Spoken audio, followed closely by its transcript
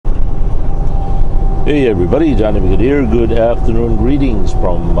Hey everybody, Johnny McGill here. Good afternoon. Greetings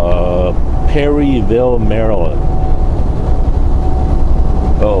from Perryville, Maryland.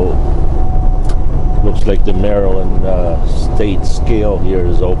 Oh, looks like the Maryland state scale here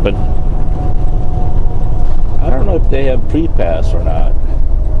is open. I don't know if they have pre-pass or not.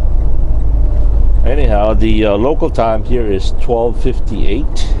 Anyhow, the local time here is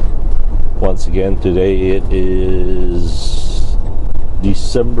 12:58. Once again, today it is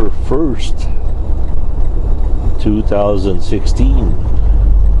December 1st. 2016.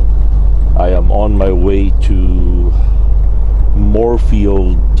 I am on my way to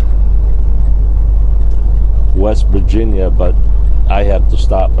Moorfield, West Virginia, but I have to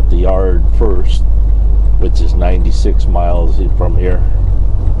stop at the yard first, which is 96 miles from here.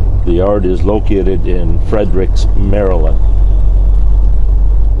 The yard is located in Fredericks, Maryland.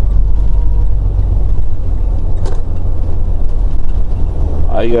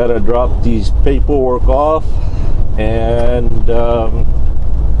 I gotta drop these paperwork off, and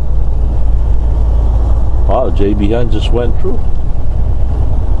wow, JB Hunt just went through.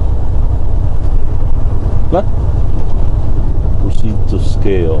 What? Proceed to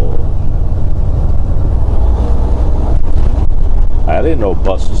scale. I didn't know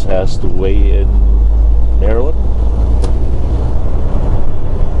buses has to weigh in Maryland,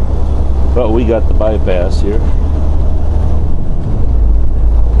 but we got the bypass here.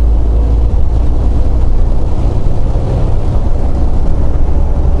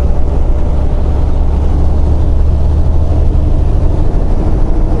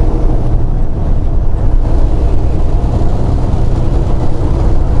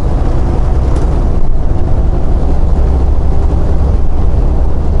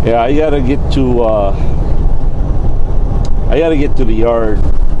 Yeah, I gotta get to the yard,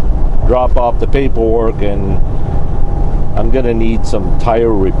 drop off the paperwork, and I'm gonna need some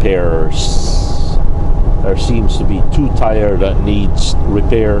tire repairs. There seems to be 2 tires that needs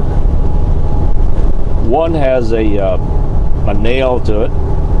repair. One has a nail to it.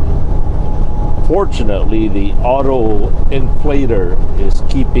 Fortunately, the auto inflator is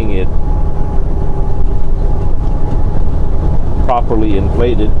keeping it properly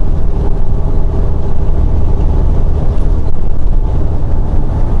inflated.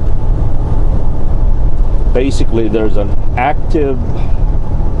 Basically, there's an active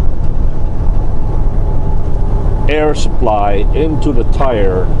air supply into the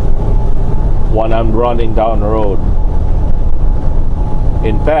tire when I'm running down the road.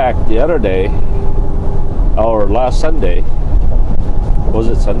 In fact, the other day, or last Sunday, was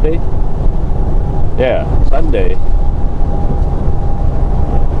it Sunday? Yeah, Sunday.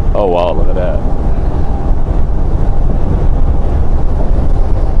 Oh wow, look at that.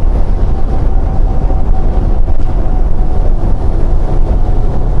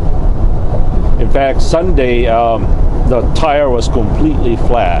 In fact, Sunday, the tire was completely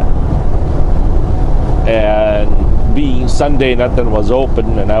flat. And being Sunday, nothing was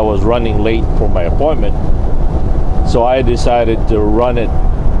open, and I was running late for my appointment. So I decided to run it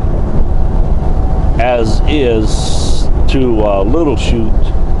as is to Little Chute.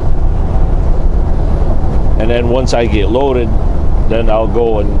 And then once I get loaded, then I'll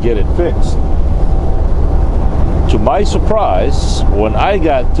go and get it fixed. To my surprise, when I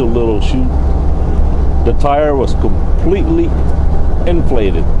got to Little Chute, the tire was completely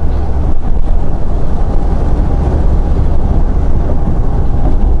inflated.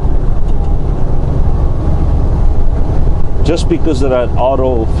 Just because of that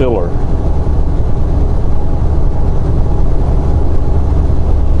auto filler.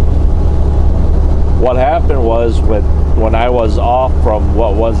 What happened was when I was off from,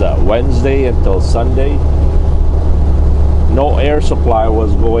 what was that, Wednesday until Sunday, no air supply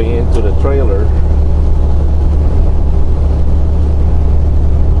was going into the trailer.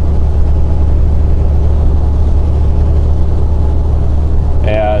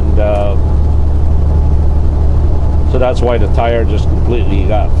 And so that's why the tire just completely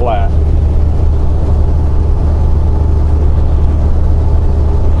got flat.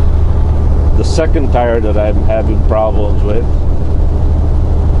 The second tire that I'm having problems with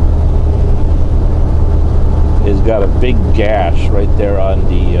is got a big gash right there on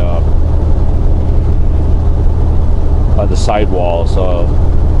the sidewall. So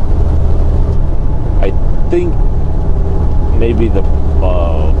I think maybe the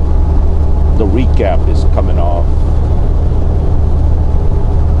recap is coming off.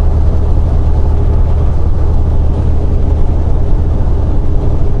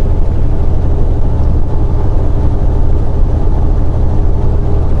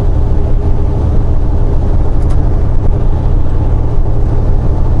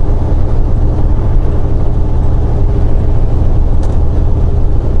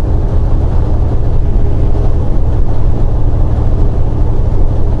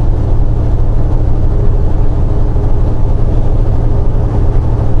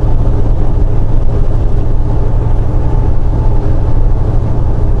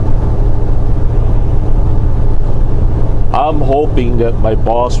 hoping that my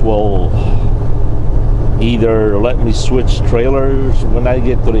boss will either let me switch trailers when I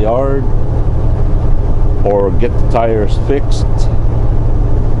get to the yard or get the tires fixed.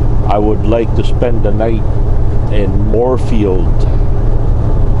 I would like to spend the night in Moorfield,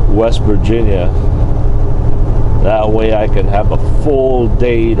 West Virginia. That way I can have a full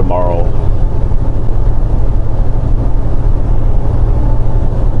day tomorrow.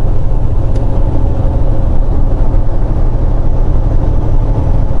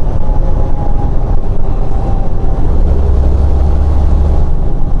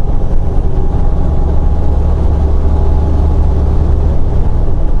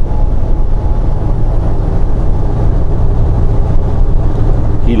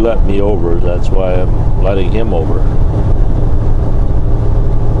 He let me over, that's why I'm letting him over.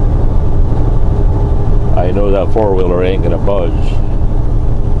 I know that four-wheeler ain't gonna budge.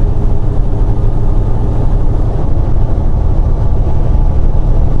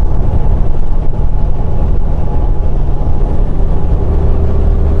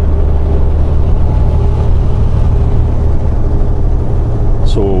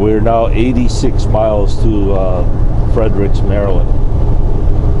 So we're now 86 miles to Fredericks, Maryland.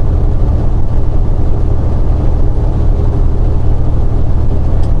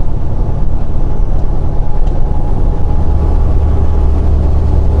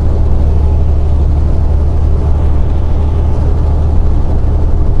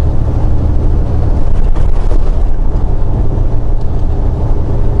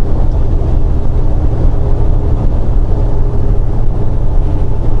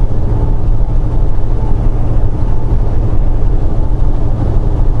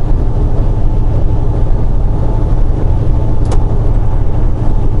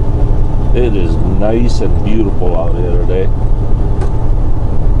 It is nice and beautiful out here today.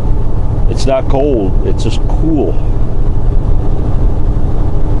 It's not cold, it's just cool.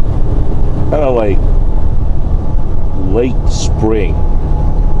 Kind of like late spring.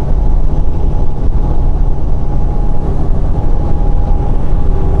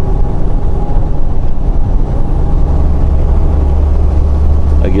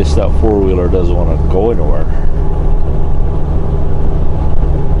 I guess that four-wheeler doesn't want to go anywhere.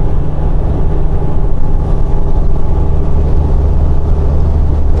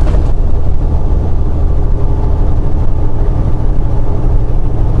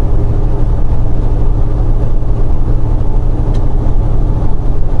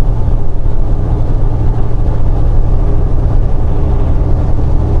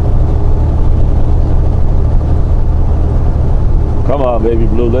 Come on, baby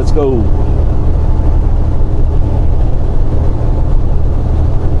blue, let's go.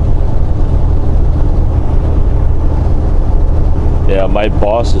 Yeah, my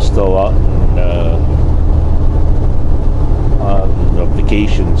boss is still out on a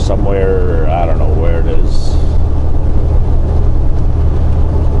vacation somewhere. I don't know where it is.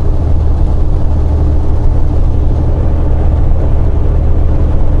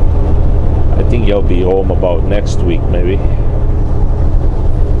 I think he'll be home about next week, maybe.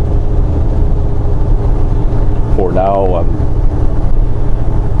 For now,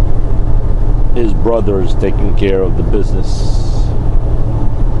 his brother is taking care of the business.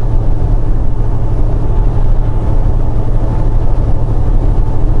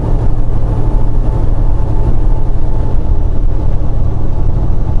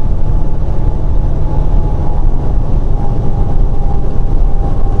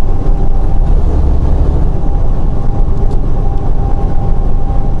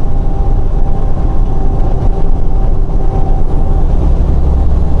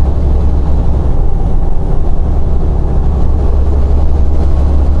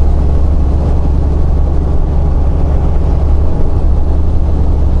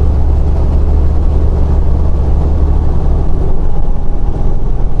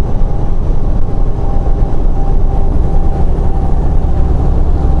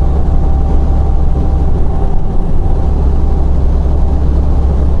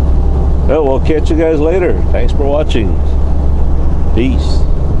 Well, we'll catch you guys later. Thanks for watching. Peace.